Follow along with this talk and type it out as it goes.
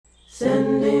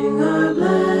sending our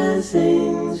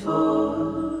blessings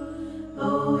for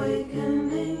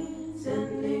awakening,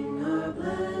 sending our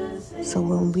blessings. So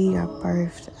when we are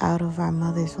birthed out of our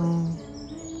mother's womb,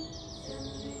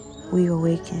 we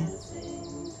awaken.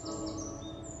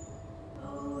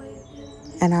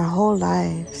 And our whole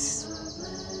lives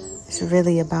is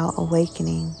really about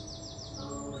awakening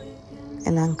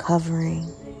and uncovering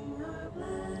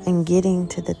and getting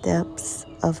to the depths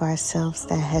of ourselves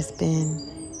that has been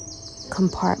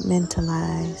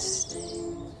compartmentalized,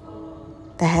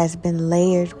 that has been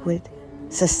layered with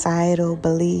societal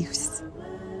beliefs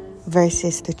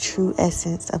versus the true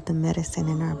essence of the medicine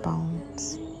in our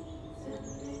bones.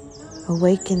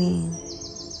 Awakening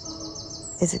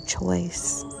is a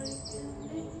choice.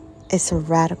 It's a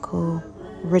radical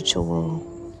ritual.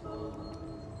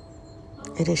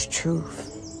 It is truth.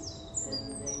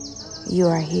 You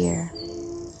are here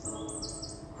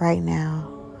right now.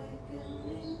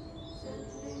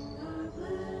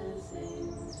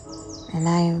 And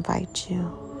I invite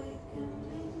you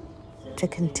to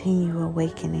continue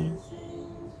awakening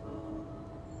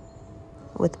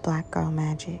with Black Girl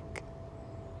Magic.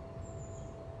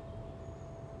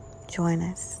 Join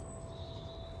us.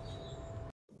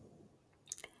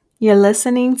 You're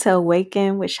listening to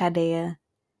Awaken with Shadea,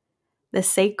 the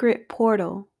sacred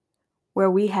portal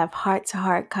where we have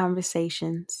heart-to-heart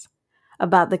conversations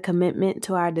about the commitment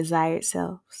to our desired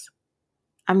selves.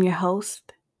 I'm your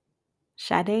host,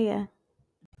 Shadea.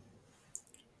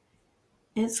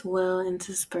 It's well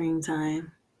into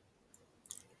springtime,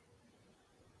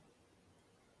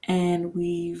 and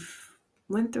we've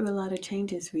went through a lot of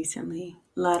changes recently,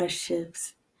 a lot of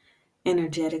shifts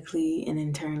energetically and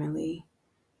internally.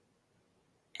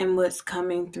 And what's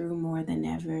coming through more than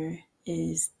ever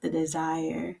is the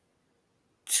desire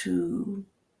to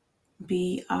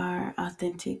be our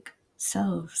authentic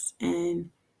selves and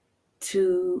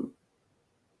to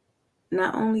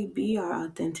not only be our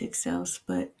authentic selves,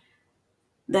 but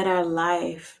that our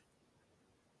life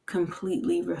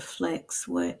completely reflects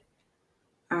what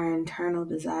our internal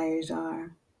desires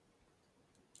are.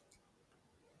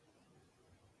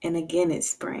 And again, it's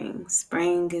spring.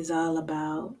 Spring is all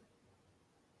about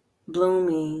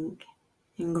blooming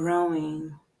and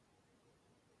growing.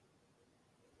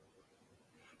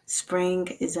 Spring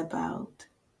is about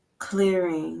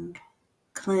clearing,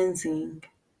 cleansing,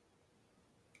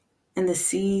 and the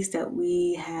seeds that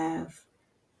we have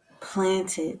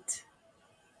planted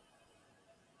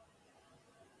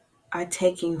are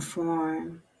taking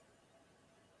form,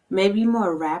 maybe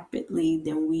more rapidly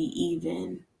than we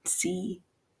even see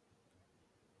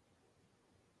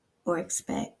or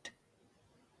expect.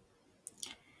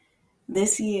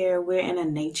 This year, we're in a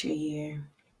nature year.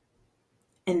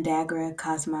 In Dagra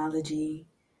cosmology,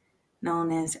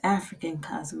 known as African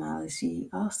cosmology,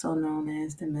 also known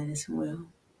as the medicine wheel.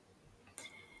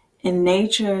 And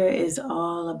nature is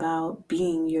all about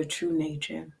being your true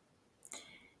nature.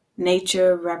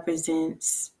 Nature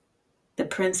represents the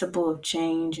principle of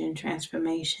change and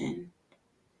transformation.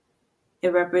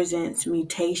 It represents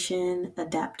mutation,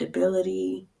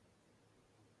 adaptability,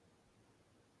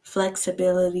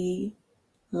 flexibility,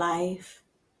 life,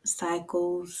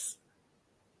 cycles,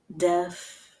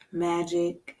 death,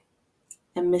 magic,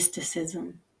 and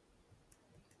mysticism.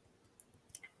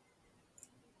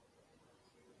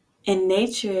 And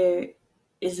nature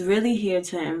is really here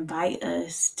to invite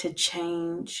us to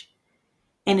change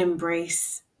and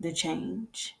embrace the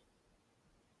change.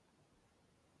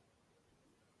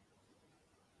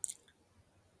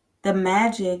 The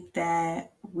magic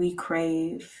that we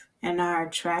crave and our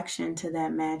attraction to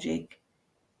that magic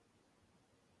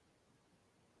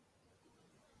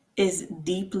is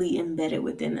deeply embedded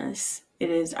within us. It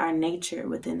is our nature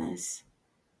within us.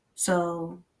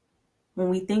 So when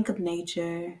we think of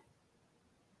nature,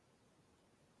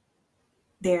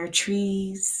 there are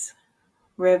trees,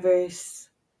 rivers,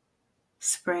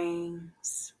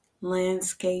 springs,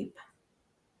 landscape,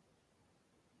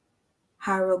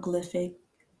 hieroglyphic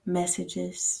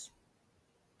messages,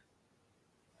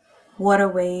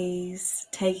 waterways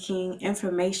taking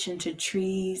information to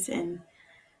trees, and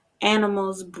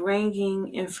animals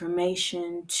bringing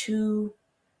information to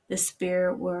the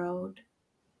spirit world.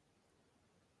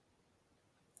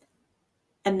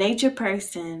 A nature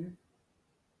person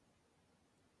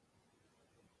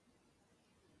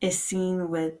is seen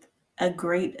with a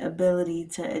great ability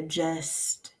to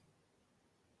adjust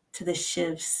to the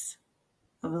shifts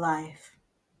of life.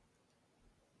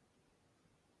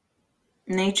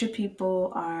 Nature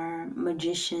people are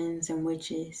magicians and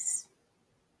witches.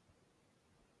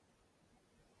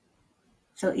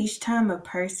 So each time a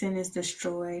person is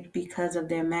destroyed because of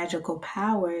their magical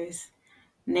powers,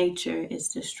 nature is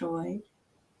destroyed.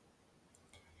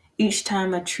 Each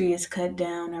time a tree is cut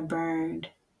down or burned,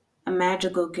 a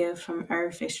magical gift from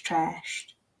earth is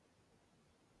trashed.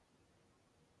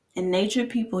 And nature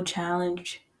people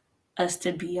challenge us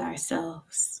to be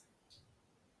ourselves.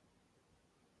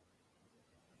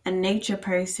 A nature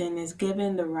person is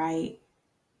given the right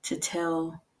to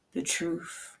tell the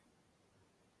truth.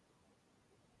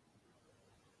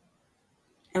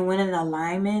 And when in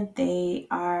alignment, they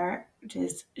are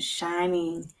just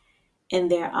shining in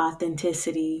their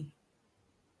authenticity.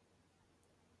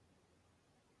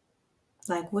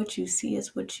 Like what you see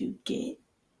is what you get.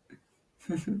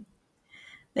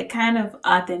 The kind of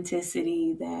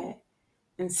authenticity that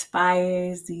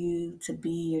inspires you to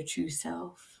be your true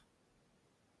self.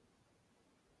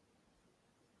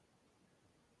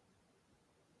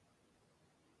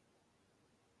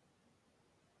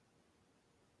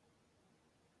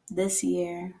 This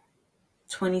year,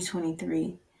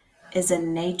 2023, is a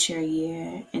nature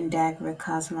year in Dagara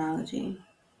cosmology.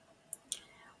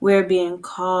 We're being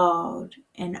called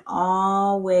in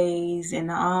all ways, in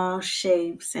all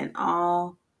shapes, in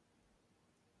all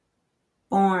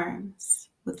forms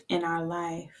within our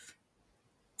life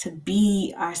to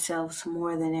be ourselves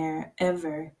more than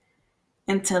ever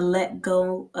and to let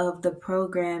go of the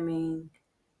programming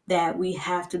that we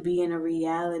have to be in a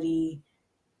reality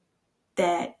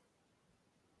that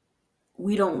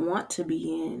we don't want to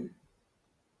be in.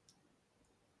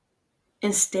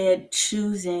 Instead,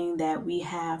 choosing that we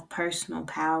have personal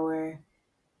power,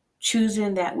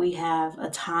 choosing that we have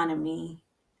autonomy,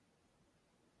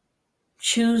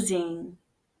 choosing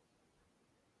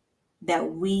that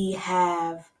we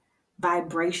have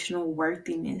vibrational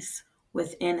worthiness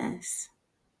within us,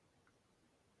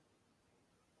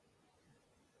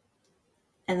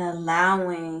 and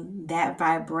allowing that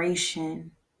vibration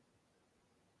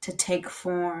to take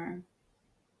form,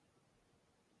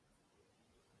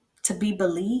 to be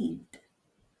believed,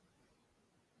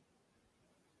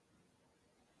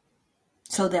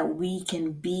 so that we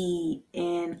can be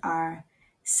in our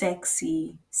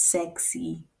sexy,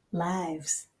 sexy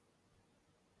lives.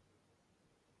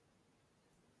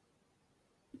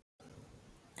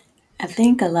 I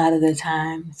think a lot of the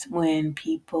times when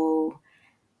people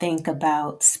think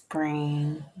about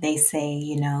spring, they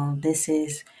say, this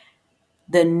is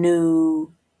the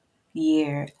new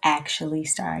year actually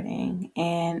starting.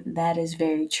 And that is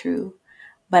very true.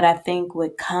 But I think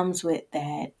what comes with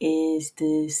that is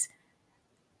this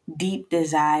deep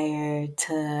desire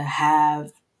to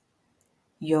have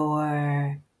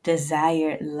your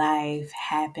desired life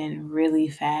happen really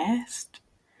fast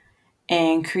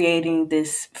and creating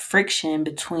this friction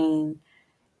between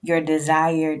your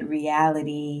desired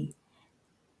reality,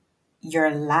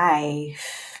 your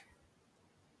life,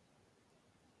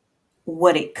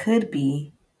 what it could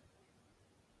be.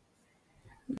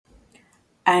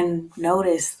 I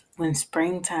notice when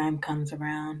springtime comes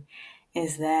around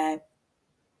is that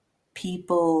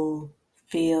people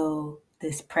feel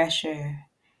this pressure,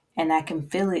 and I can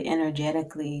feel it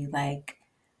energetically, like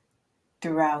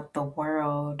throughout the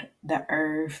world, the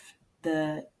earth,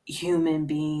 the human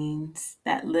beings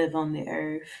that live on the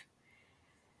earth.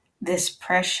 This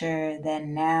pressure that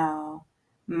now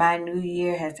my new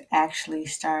year has actually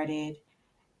started,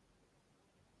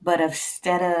 but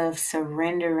instead of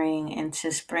surrendering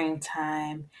into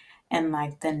springtime and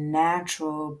like the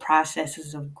natural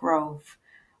processes of growth,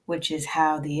 which is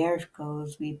how the earth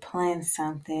goes, we plant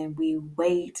something, we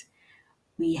wait,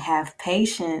 we have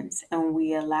patience, and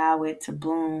we allow it to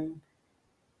bloom,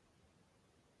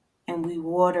 and we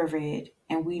water it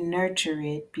and we nurture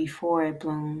it before it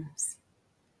blooms.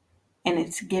 And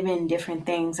it's given different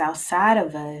things outside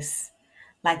of us,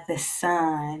 like the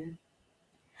sun,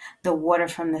 the water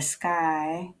from the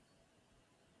sky,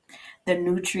 the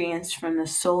nutrients from the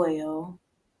soil,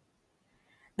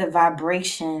 the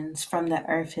vibrations from the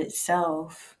earth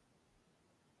itself.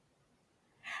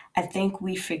 I think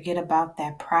we forget about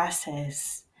that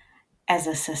process as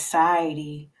a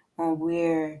society when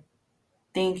we're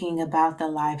thinking about the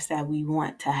lives that we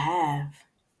want to have.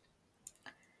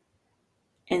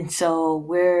 And so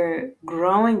we're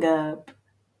growing up,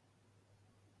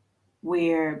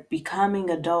 we're becoming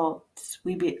adults,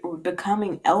 we're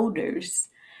becoming elders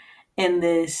in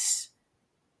this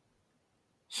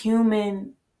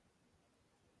human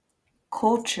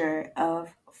culture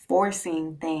of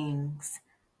forcing things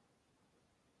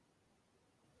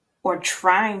or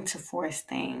trying to force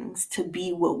things to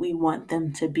be what we want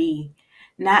them to be,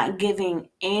 not giving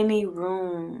any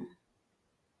room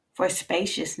for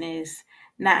spaciousness,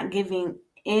 not giving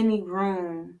any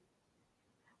room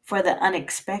for the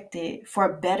unexpected,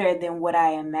 for better than what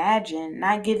I imagined,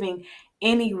 not giving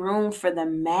any room for the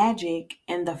magic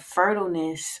and the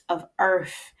fertileness of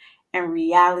earth and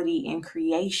reality and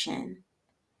creation.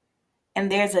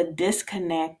 And there's a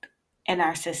disconnect in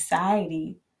our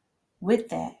society with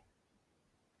that.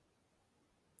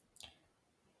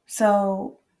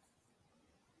 So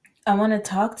I want to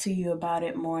talk to you about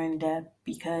it more in depth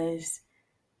because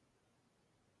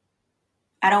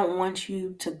I don't want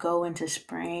you to go into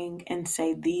spring and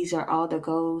say, these are all the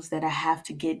goals that I have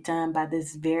to get done by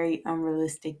this very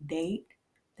unrealistic date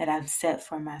that I've set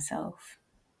for myself.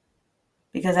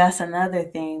 Because that's another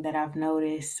thing that I've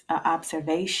noticed, an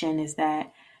observation is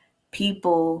that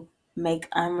people make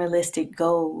unrealistic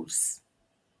goals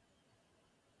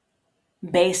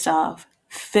based off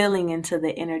filling into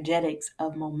the energetics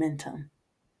of momentum.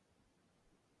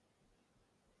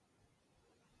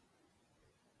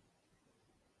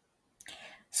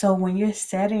 So when you're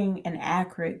setting an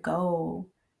accurate goal,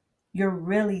 you're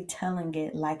really telling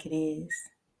it like it is.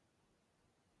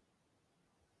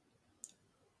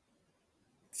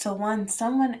 So when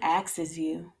someone asks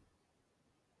you,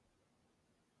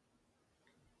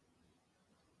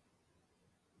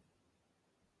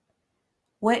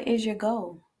 what is your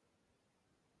goal?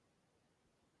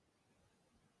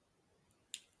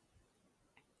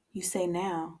 You say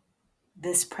now,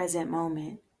 this present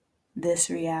moment, this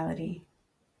reality.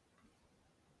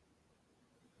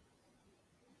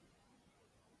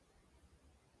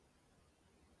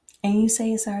 And you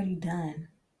say it's already done.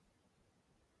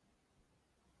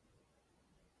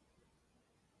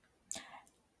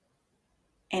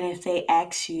 And if they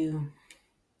ask you,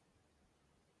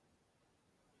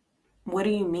 what do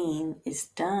you mean it's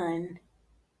done?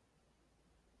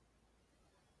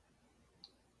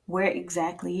 Where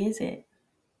exactly is it?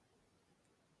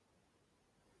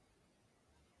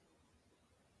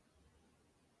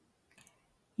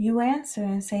 You answer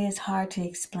and say it's hard to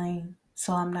explain,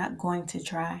 so I'm not going to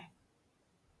try.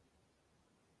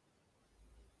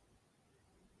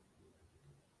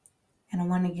 And I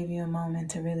want to give you a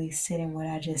moment to really sit in what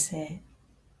I just said.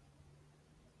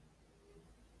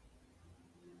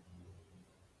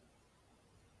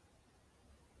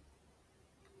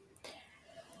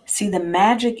 See, the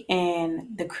magic in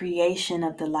the creation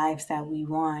of the lives that we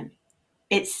want,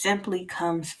 it simply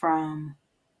comes from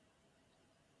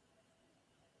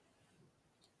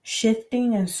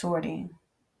shifting and sorting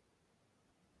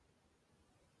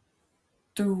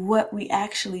through what we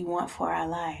actually want for our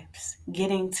lives,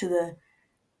 getting to the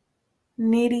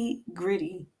nitty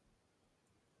gritty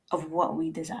of what we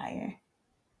desire.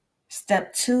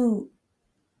 Step two,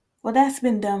 well, that's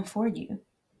been done for you.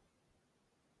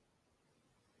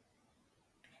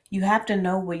 You have to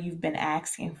know what you've been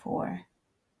asking for.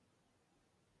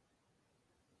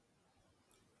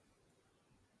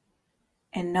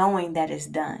 And knowing that it's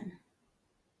done.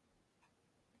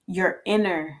 Your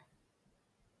inner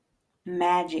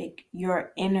magic,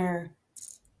 your inner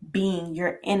being,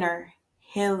 your inner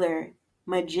healer,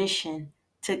 magician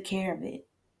took care of it.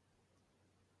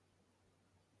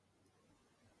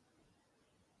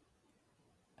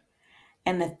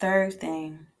 And the third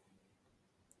thing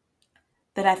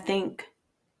that I think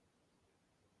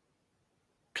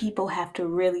people have to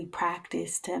really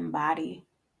practice to embody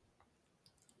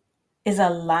is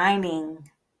aligning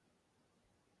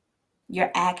your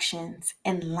actions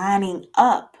and lining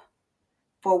up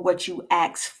for what you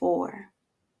ask for.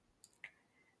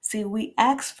 See, we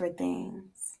ask for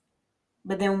things,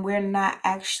 but then we're not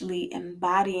actually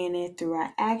embodying it through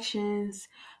our actions,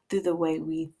 through the way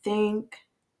we think.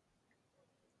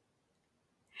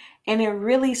 And it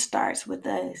really starts with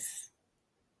us.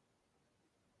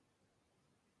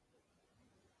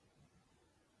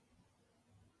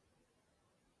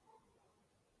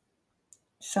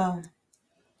 So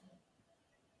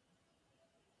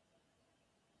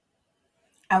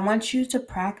I want you to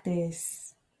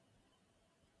practice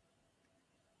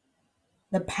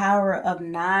the power of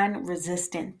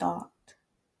non-resistant thought.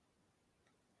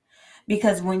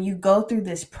 Because when you go through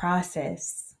this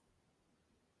process,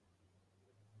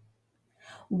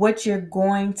 what you're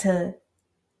going to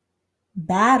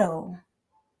battle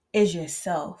is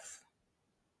yourself.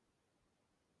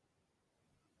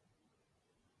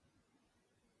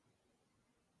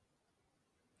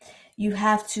 You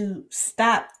have to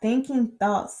stop thinking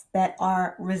thoughts that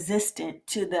are resistant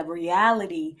to the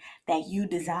reality that you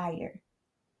desire.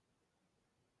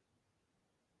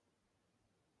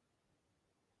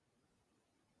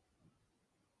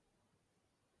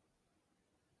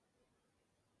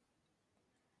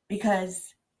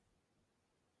 Because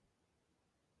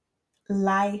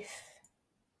life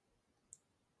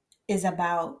is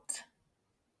about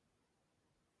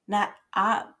not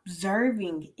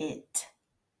observing it.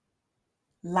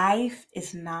 Life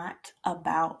is not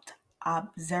about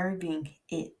observing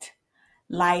it.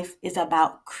 Life is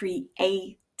about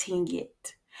creating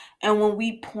it. And when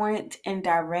we point and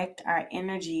direct our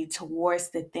energy towards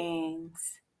the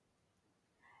things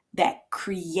that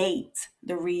create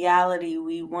the reality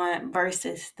we want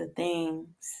versus the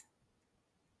things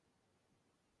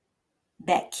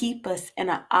that keep us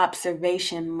in an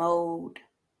observation mode,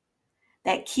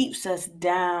 that keeps us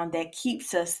down, that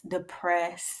keeps us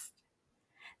depressed,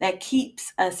 that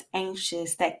keeps us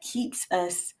anxious, that keeps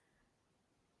us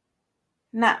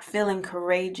not feeling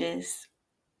courageous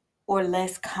or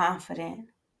less confident.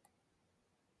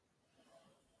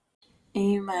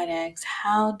 And you might ask,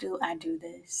 how do I do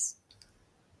this?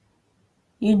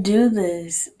 You do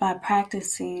this by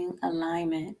practicing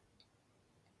alignment.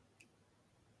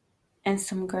 And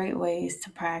some great ways to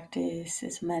practice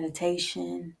is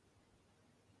meditation,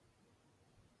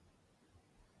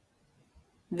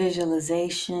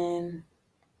 visualization,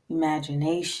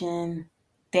 imagination,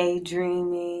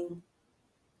 daydreaming,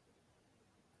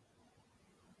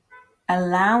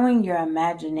 allowing your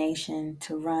imagination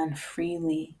to run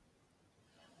freely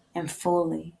and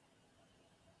fully,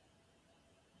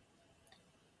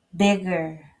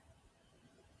 bigger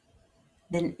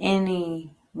than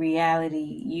any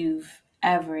reality you've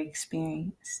ever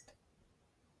experienced.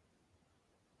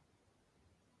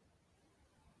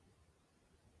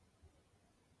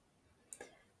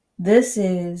 This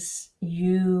is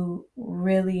you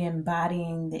really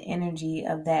embodying the energy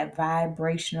of that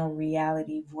vibrational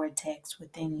reality vortex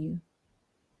within you.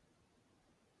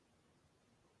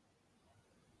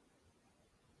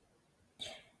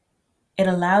 It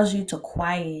allows you to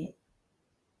quiet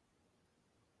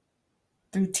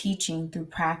through teaching, through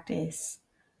practice,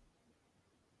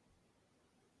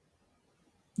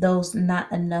 those not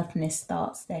enoughness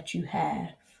thoughts that you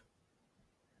have.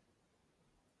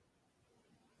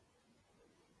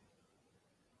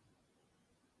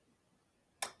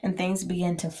 And things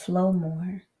begin to flow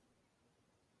more.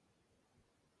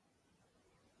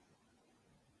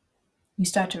 You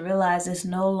start to realize it's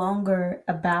no longer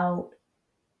about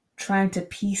trying to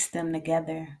piece them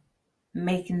together,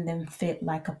 making them fit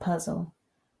like a puzzle,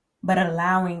 but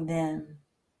allowing them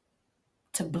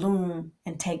to bloom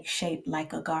and take shape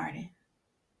like a garden,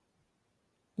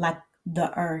 like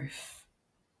the earth,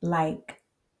 like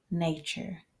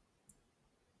nature.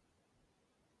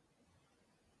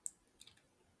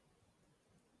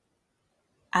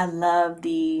 I love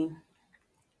the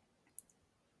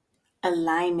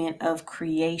alignment of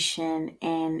creation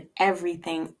and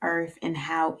everything earth and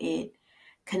how it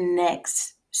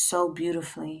connects so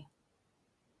beautifully.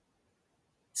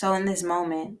 So in this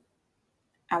moment,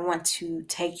 I want to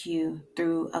take you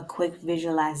through a quick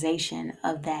visualization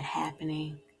of that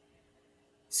happening.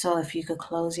 So if you could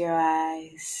close your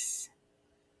eyes,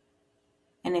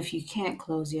 and if you can't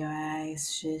close your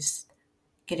eyes, just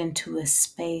get into a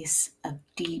space of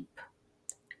deep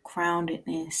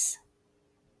groundedness,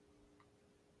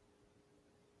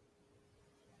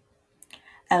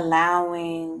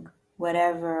 allowing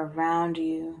whatever around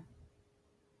you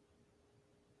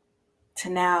to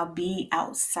now be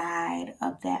outside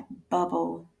of that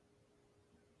bubble.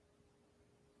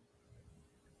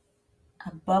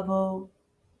 A bubble,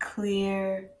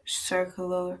 clear,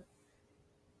 circular,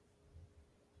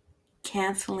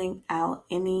 canceling out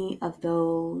any of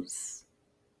those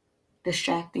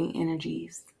distracting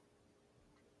energies.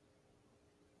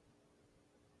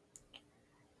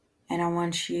 And I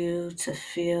want you to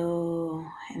feel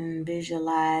and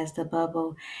visualize the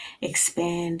bubble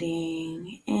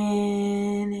expanding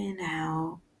in and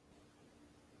out,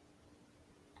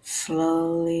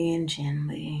 slowly and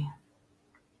gently.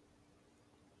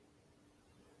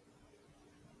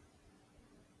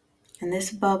 And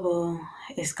this bubble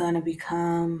is going to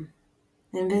become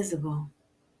invisible.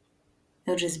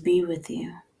 It'll just be with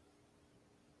you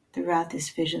throughout this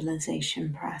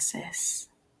visualization process.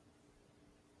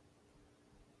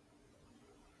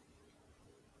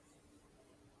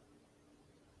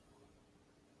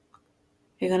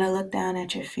 You're going to look down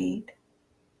at your feet.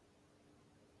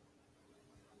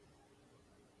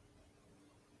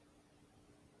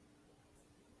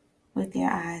 With your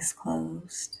eyes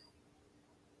closed.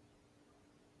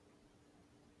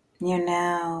 You're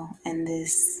now in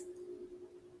this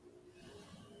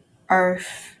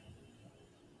earth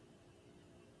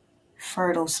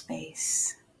fertile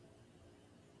space.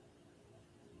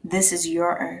 This is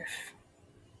your earth.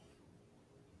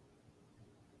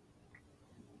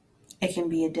 It can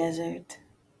be a desert.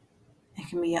 It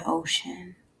can be an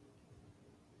ocean.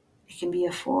 It can be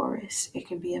a forest. It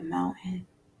can be a mountain.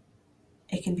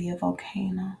 It can be a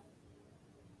volcano.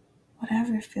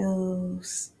 Whatever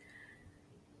feels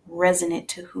resonant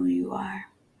to who you are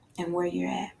and where you're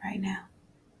at right now.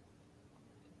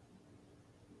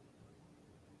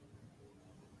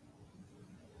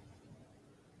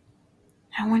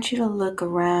 I want you to look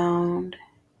around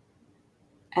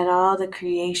at all the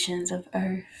creations of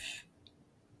earth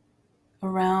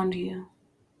around you.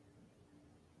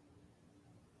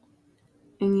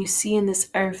 And you see in this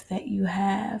earth that you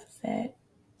have that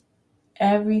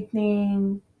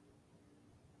everything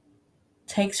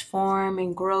takes form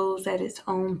and grows at its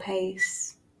own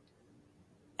pace.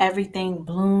 Everything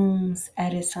blooms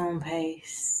at its own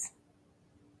pace.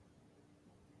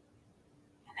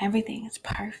 And everything is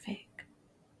perfect.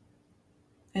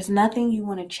 There's nothing you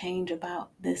want to change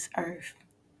about this earth.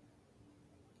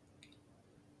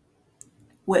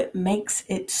 What makes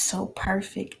it so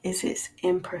perfect is its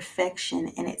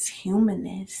imperfection and its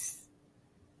humanness,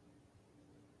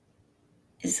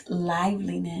 its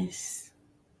liveliness.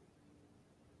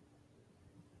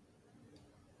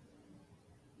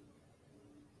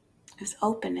 Its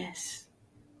openness.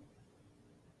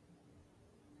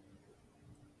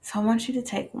 So I want you to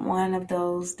take one of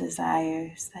those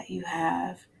desires that you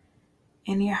have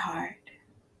in your heart,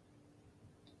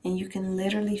 and you can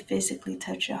literally physically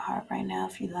touch your heart right now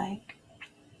if you like.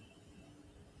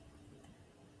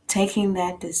 Taking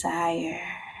that desire,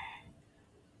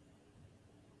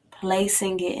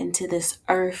 placing it into this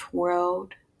earth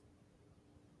world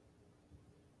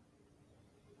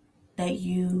that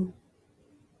you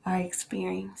are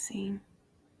experiencing.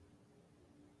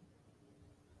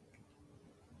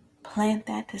 Plant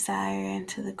that desire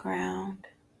into the ground,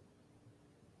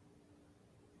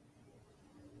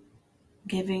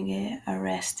 giving it a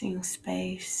resting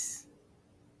space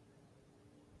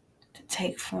to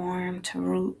take form, to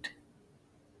root.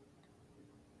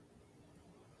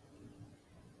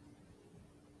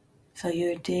 So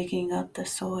you're digging up the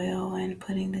soil and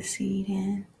putting the seed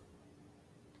in.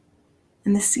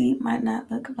 And the seed might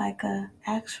not look like an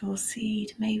actual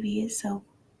seed. Maybe it's a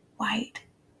white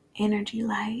energy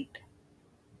light,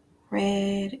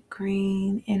 red,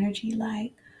 green energy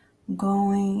light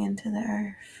going into the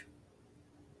earth.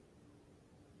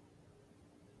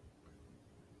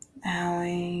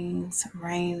 Allowing some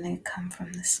rain to come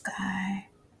from the sky.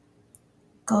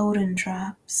 Golden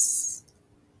drops.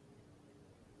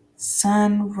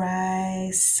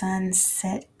 Sunrise,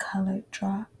 sunset colored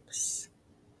drops.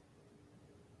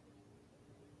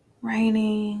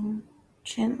 Raining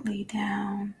gently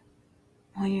down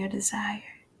on your desire.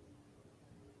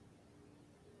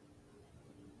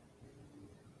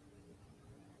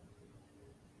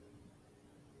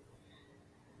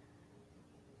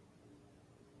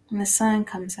 And the sun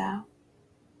comes out.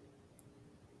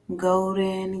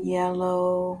 Golden,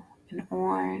 yellow, and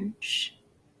orange.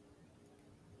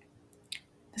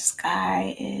 The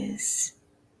sky is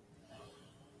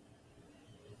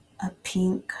a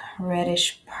pink,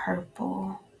 reddish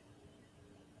purple,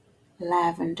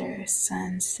 lavender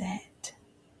sunset.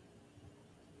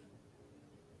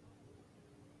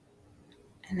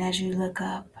 And as you look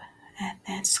up at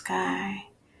that sky,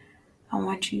 I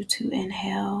want you to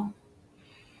inhale,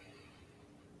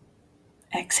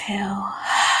 exhale,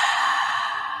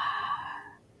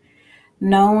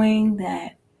 knowing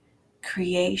that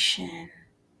creation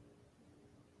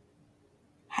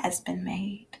has been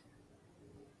made.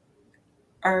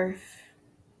 Earth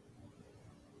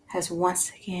has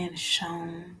once again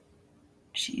shown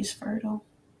she is fertile.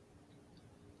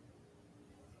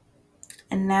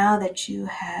 And now that you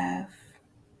have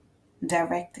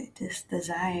directed this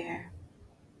desire,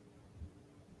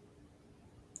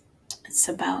 it's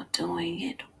about doing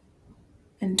it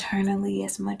internally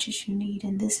as much as you need.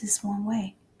 And this is one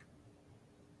way.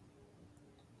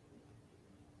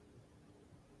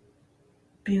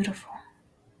 Beautiful.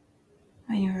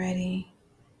 When you're ready,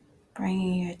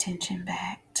 bringing your attention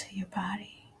back to your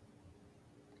body.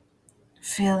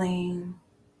 Feeling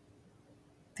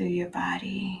through your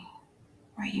body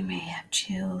where you may have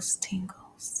chills,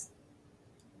 tingles.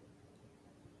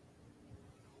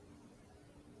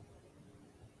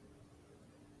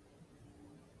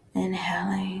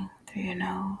 Inhaling through your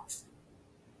nose.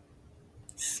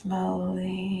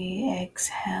 Slowly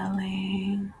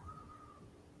exhaling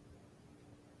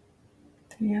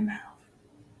through your mouth.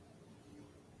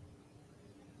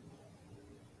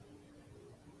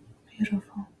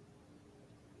 Beautiful.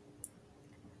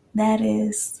 That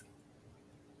is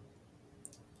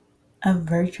a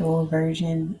virtual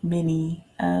version mini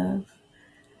of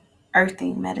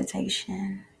earthing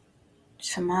meditation,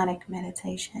 shamanic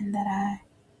meditation that I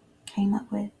came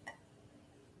up with.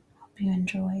 hope you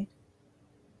enjoyed.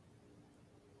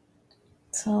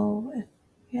 So if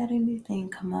you had anything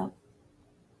come up,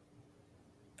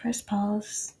 press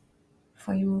pause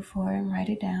before you move forward and write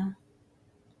it down.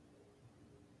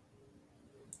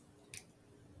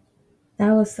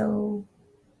 That was so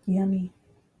yummy.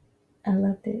 I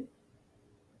loved it.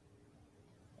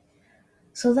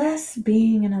 So that's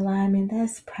being in alignment.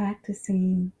 That's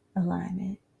practicing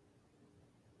alignment.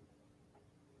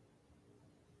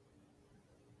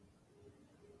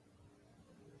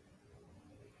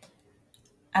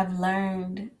 I've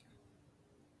learned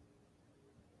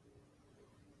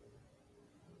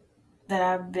that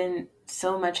I've been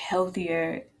so much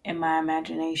healthier in my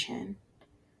imagination.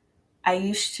 I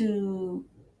used to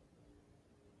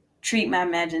treat my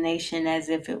imagination as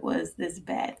if it was this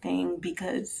bad thing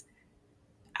because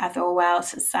after a while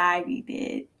society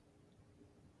did,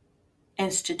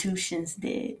 institutions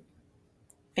did,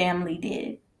 family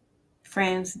did,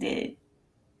 friends did.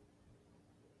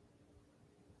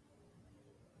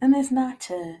 And it's not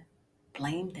to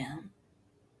blame them.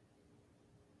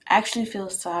 I actually feel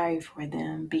sorry for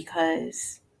them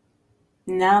because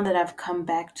now that I've come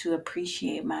back to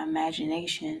appreciate my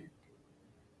imagination,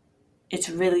 it's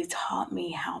really taught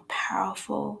me how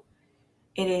powerful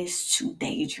it is to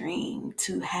daydream,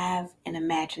 to have an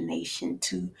imagination,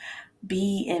 to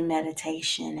be in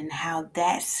meditation, and how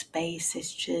that space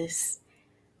is just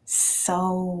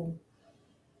so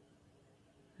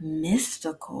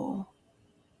mystical.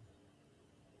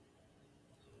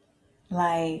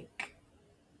 Like,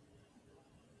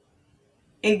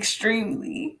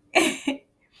 extremely.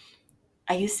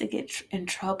 I used to get in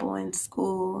trouble in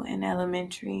school, in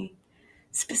elementary,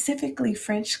 specifically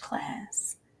French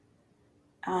class,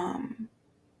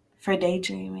 for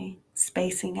daydreaming,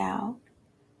 spacing out.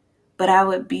 But I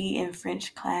would be in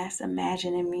French class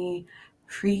imagining me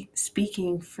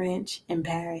speaking French in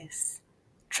Paris,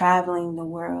 traveling the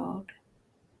world,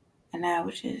 and I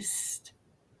would just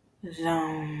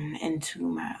zone into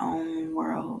my own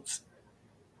worlds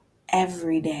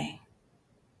every day.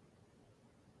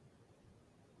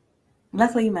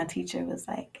 Luckily, my teacher was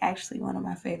like actually one of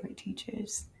my favorite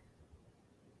teachers.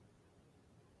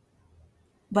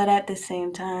 But at the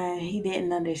same time, he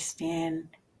didn't understand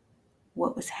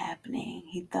what was happening.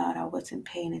 He thought I wasn't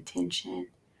paying attention.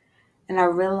 And I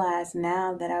realized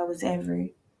now that I was ever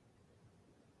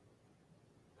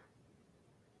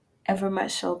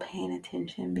much so paying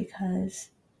attention because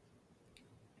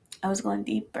I was going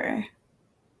deeper.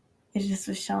 It just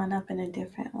was showing up in a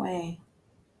different way.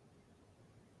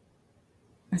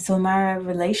 And so my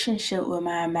relationship with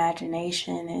my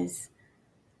imagination is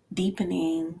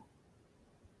deepening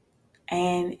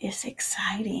and it's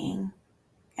exciting.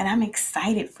 And I'm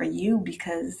excited for you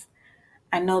because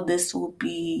I know this will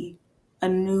be a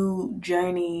new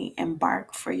journey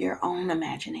embark for your own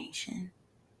imagination.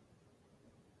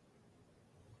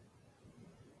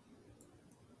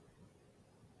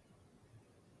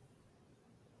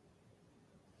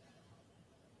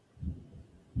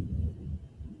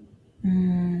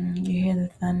 You hear the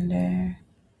thunder,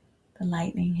 the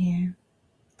lightning here.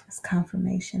 It's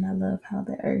confirmation. I love how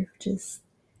the earth just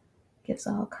gives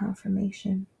all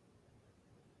confirmation.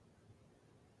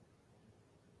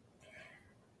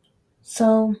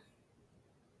 So,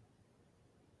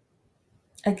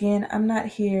 again, I'm not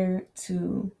here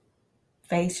to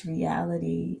face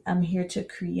reality. I'm here to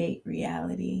create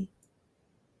reality.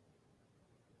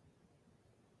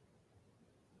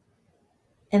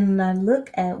 And when I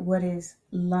look at what is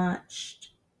launched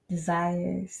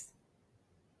desires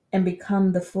and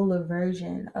become the fuller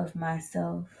version of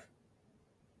myself,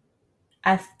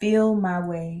 I feel my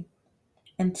way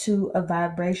into a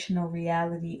vibrational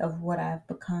reality of what I've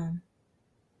become.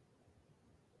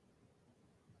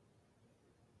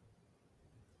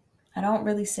 I don't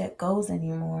really set goals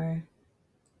anymore.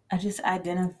 I just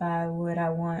identify what I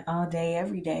want all day,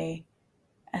 every day.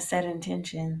 I set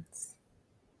intentions.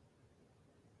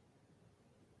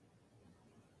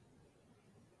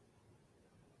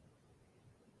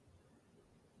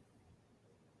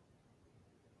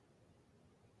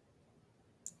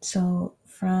 So,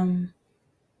 from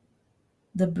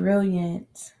the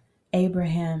brilliant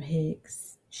Abraham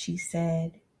Hicks, she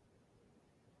said,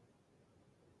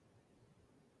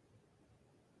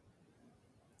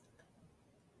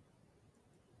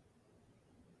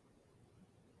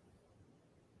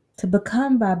 to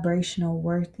become vibrational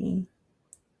worthy,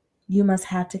 you must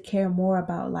have to care more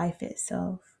about life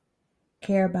itself,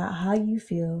 care about how you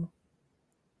feel,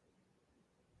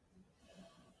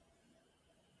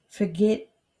 forget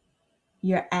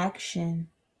your action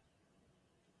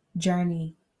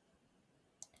journey,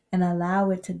 and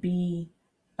allow it to be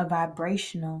a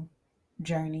vibrational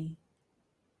journey.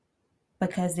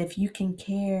 Because if you can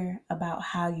care about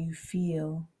how you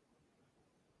feel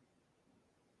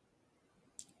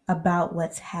about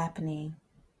what's happening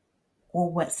or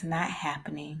what's not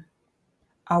happening,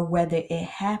 or whether it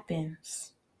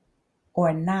happens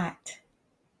or not,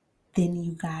 then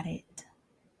you got it.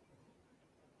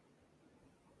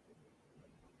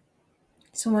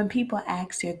 So when people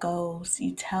ask your goals,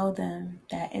 you tell them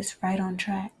that it's right on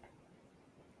track.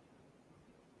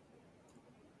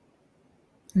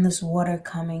 And this water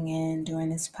coming in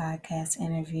during this podcast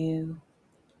interview,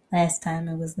 last time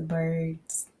it was the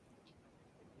birds.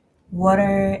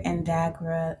 Water and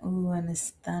Dagara, ooh, and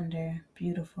this thunder,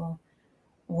 beautiful.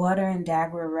 Water and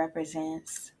Dagara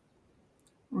represents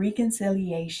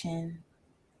reconciliation,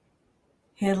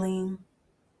 healing,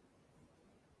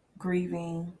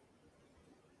 grieving,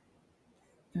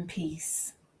 and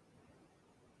peace.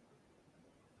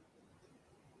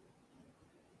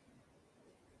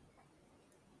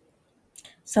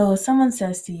 So if someone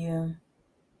says to you,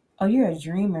 oh, you're a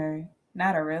dreamer,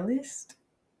 not a realist,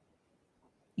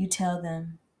 you tell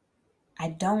them, I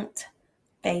don't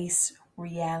face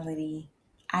reality.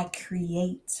 I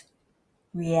create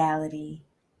reality.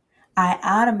 I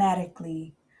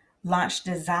automatically launch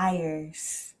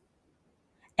desires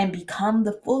and become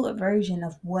the fuller version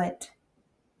of what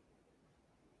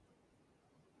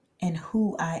and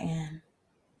who I am.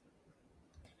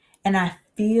 And I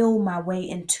feel my way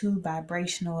into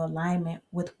vibrational alignment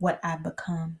with what I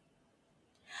become.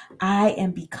 I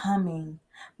am becoming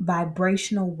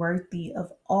vibrational worthy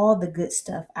of all the good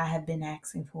stuff I have been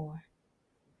asking for.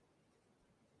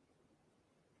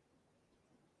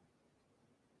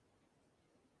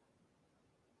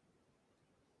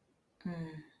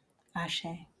 Ashe.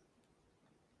 And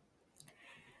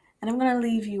I'm going to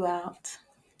leave you out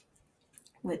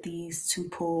with these two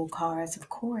pull cards. Of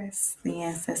course, the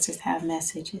ancestors have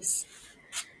messages.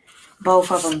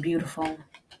 Both of them beautiful.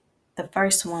 The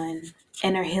first one,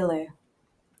 Inner Healer.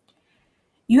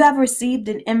 You have received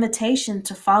an invitation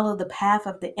to follow the path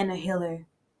of the inner healer,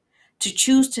 to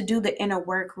choose to do the inner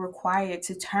work required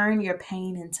to turn your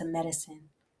pain into medicine.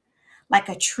 Like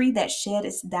a tree that shed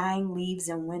its dying leaves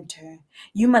in winter,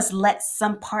 you must let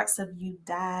some parts of you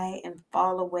die and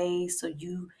fall away so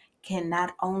you can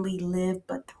not only live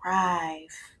but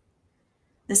thrive.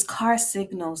 This card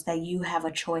signals that you have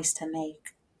a choice to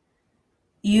make.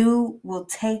 You will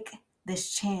take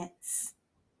this chance,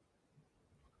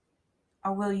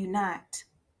 or will you not?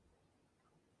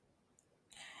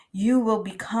 You will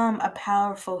become a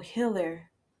powerful healer,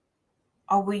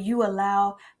 or will you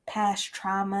allow past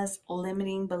traumas,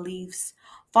 limiting beliefs,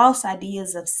 false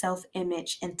ideas of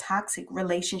self-image, and toxic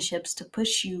relationships to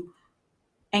push you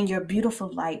and your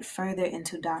beautiful light further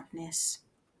into darkness?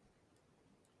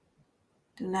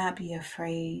 Do not be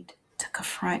afraid to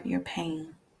confront your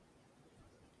pain.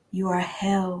 You are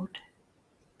held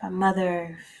by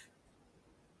Mother Earth.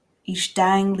 Each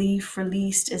dying leaf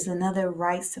released is another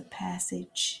rites of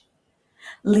passage,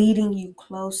 leading you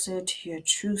closer to your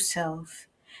true self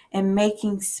and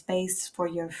making space for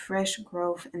your fresh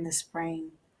growth in the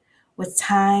spring. With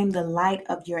time, the light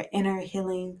of your inner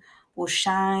healing will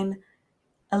shine,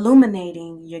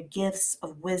 illuminating your gifts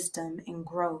of wisdom and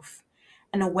growth,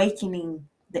 and awakening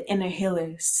the inner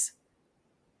healers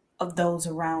of those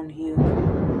around you.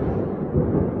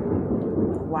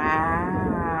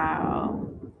 Wow.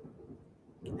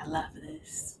 I love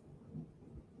this.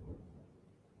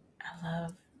 I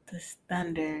love this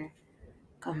thunder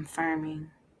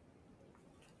confirming.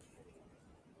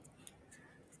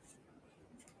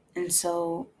 And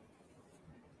so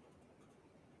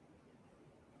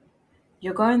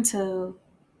you're going to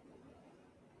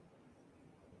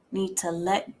need to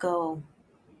let go.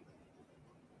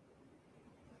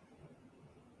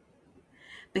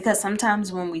 Because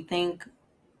sometimes when we think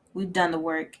we've done the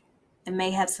work, it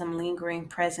may have some lingering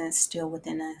presence still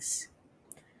within us.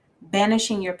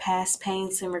 Banishing your past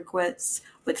pains and regrets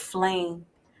with flame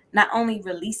not only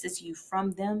releases you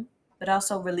from them, but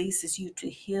also releases you to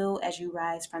heal as you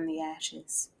rise from the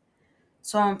ashes.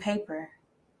 So on paper,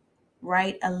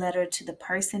 write a letter to the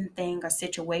person, thing, or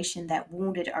situation that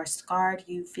wounded or scarred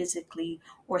you physically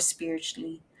or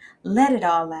spiritually. Let it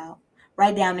all out.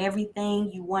 Write down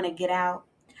everything you want to get out.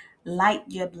 Light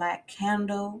your black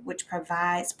candle, which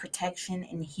provides protection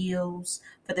and heals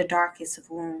for the darkest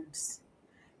of wounds.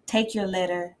 Take your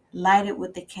letter, light it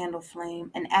with the candle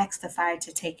flame, and ask the fire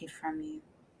to take it from you.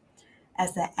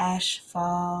 As the ash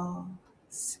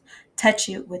falls, touch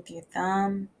it with your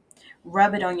thumb,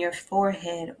 rub it on your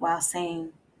forehead while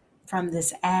saying, from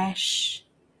this ash,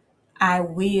 I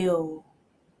will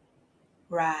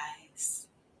rise.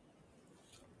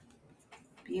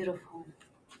 Beautiful.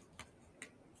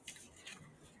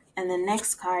 And the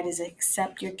next card is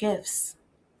accept your gifts.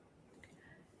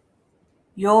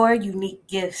 Your unique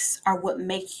gifts are what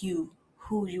make you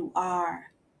who you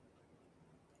are.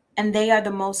 And they are the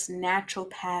most natural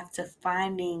path to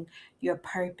finding your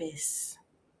purpose.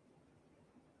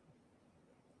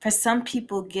 For some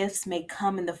people, gifts may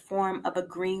come in the form of a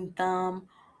green thumb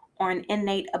or an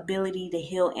innate ability to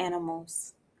heal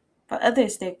animals. For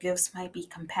others, their gifts might be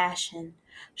compassion,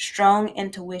 strong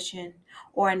intuition,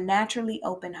 or a naturally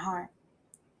open heart.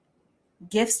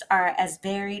 Gifts are as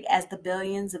varied as the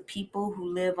billions of people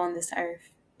who live on this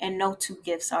earth, and no two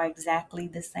gifts are exactly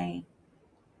the same.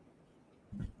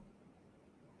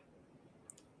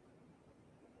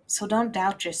 So don't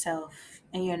doubt yourself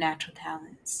and your natural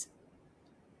talents.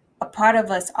 A part of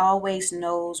us always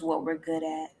knows what we're good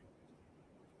at.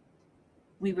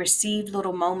 We receive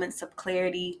little moments of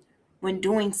clarity when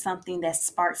doing something that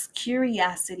sparks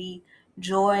curiosity,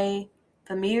 joy,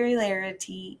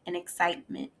 familiarity, and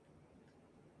excitement.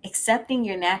 Accepting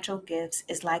your natural gifts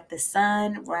is like the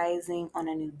sun rising on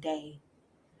a new day.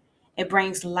 It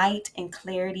brings light and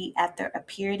clarity after a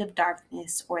period of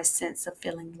darkness or a sense of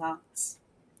feeling lost.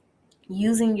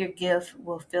 Using your gift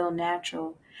will feel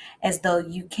natural, as though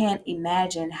you can't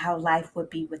imagine how life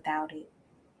would be without it.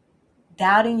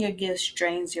 Doubting your gifts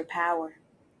drains your power.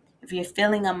 If you're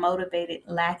feeling unmotivated,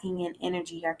 lacking in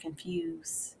energy, or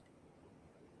confused,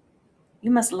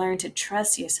 you must learn to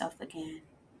trust yourself again.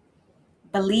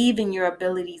 Believe in your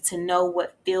ability to know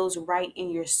what feels right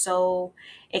in your soul.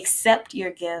 Accept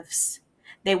your gifts.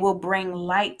 They will bring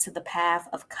light to the path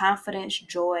of confidence,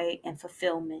 joy, and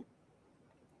fulfillment.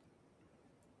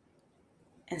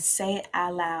 And say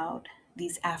out loud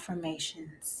these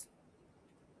affirmations.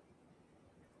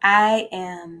 I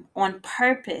am on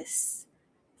purpose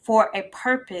for a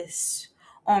purpose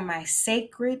on my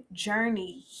sacred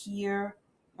journey here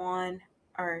on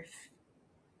earth.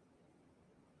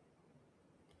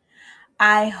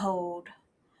 I hold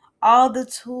all the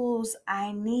tools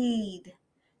I need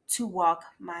to walk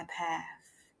my path.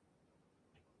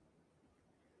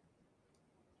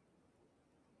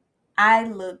 I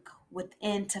look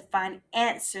within to find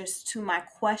answers to my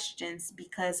questions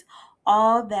because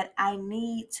all that I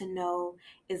need to know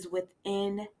is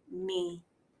within me.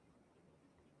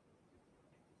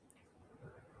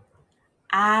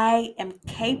 I am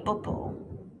capable,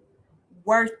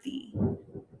 worthy,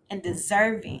 and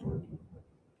deserving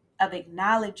of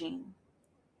acknowledging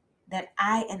that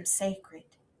I am sacred,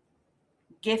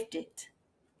 gifted,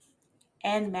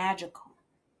 and magical.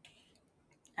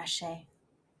 Ashe.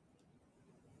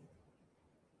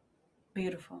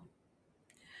 Beautiful.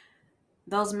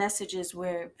 Those messages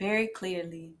were very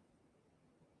clearly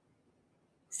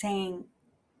saying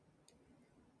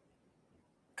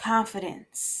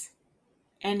confidence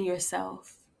in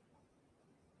yourself,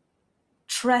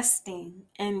 trusting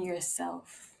in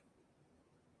yourself,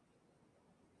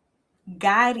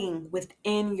 guiding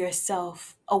within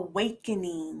yourself,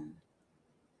 awakening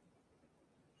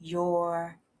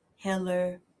your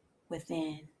healer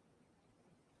within.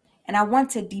 And I want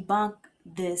to debunk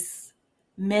this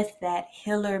myth that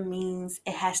healer means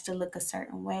it has to look a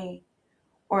certain way,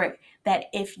 or that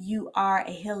if you are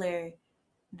a healer,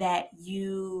 that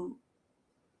you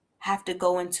have to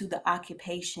go into the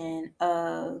occupation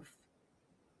of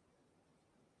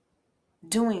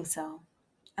doing so.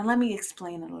 And let me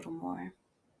explain a little more.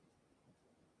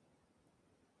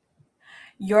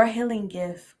 Your healing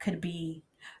gift could be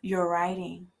your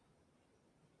writing,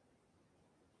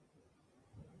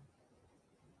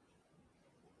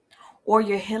 or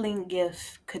your healing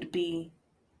gift could be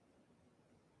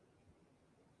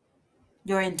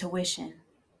your intuition.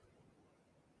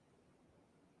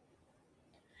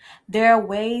 There are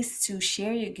ways to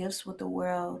share your gifts with the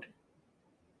world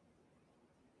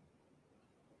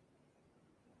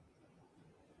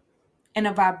in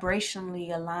a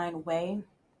vibrationally aligned way.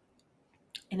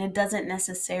 And it doesn't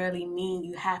necessarily mean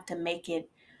you have to make it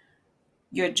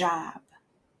your job,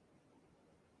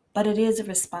 but it is a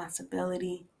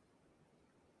responsibility.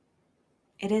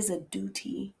 It is a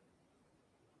duty.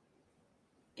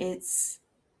 It's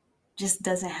just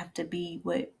doesn't have to be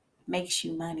what makes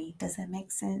you money. Does that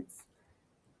make sense?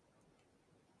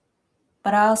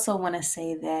 But I also want to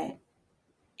say that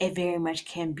it very much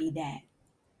can be that.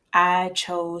 I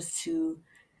chose to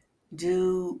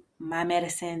do my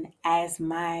medicine as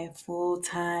my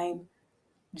full-time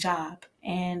job,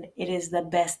 and it is the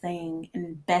best thing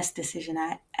and best decision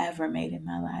I ever made in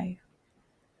my life.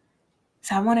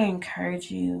 So I want to encourage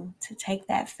you to take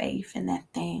that faith in that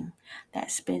thing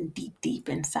that's been deep, deep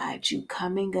inside you,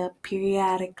 coming up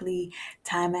periodically,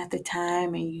 time after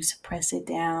time, and you suppress it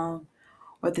down,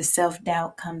 or the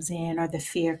self-doubt comes in, or the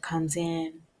fear comes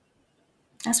in.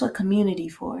 That's what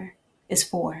community is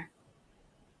for.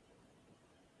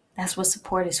 That's what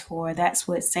support is for. That's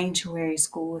what Sanctuary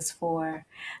School is for.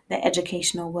 The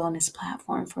educational wellness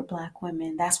platform for Black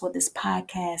women. That's what this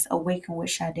podcast, Awaken with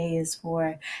Sade, is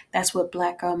for. That's what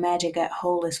Black Girl Magic at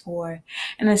Whole is for.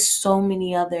 And there's so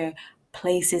many other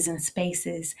places and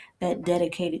spaces that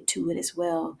dedicated to it as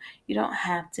well. You don't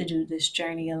have to do this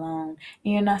journey alone.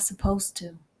 And you're not supposed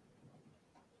to.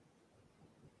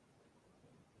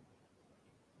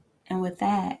 And with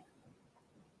that,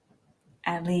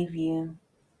 I leave you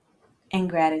in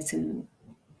gratitude.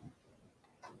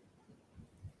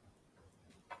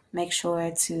 Make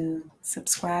sure to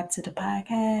subscribe to the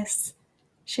podcast.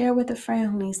 Share with a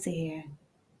friend who needs to hear.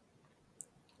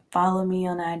 Follow me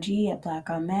on IG at Black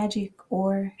Girl Magic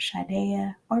or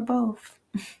Shadea or both.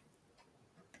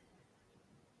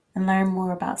 And learn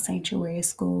more about Sanctuary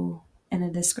School in the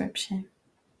description.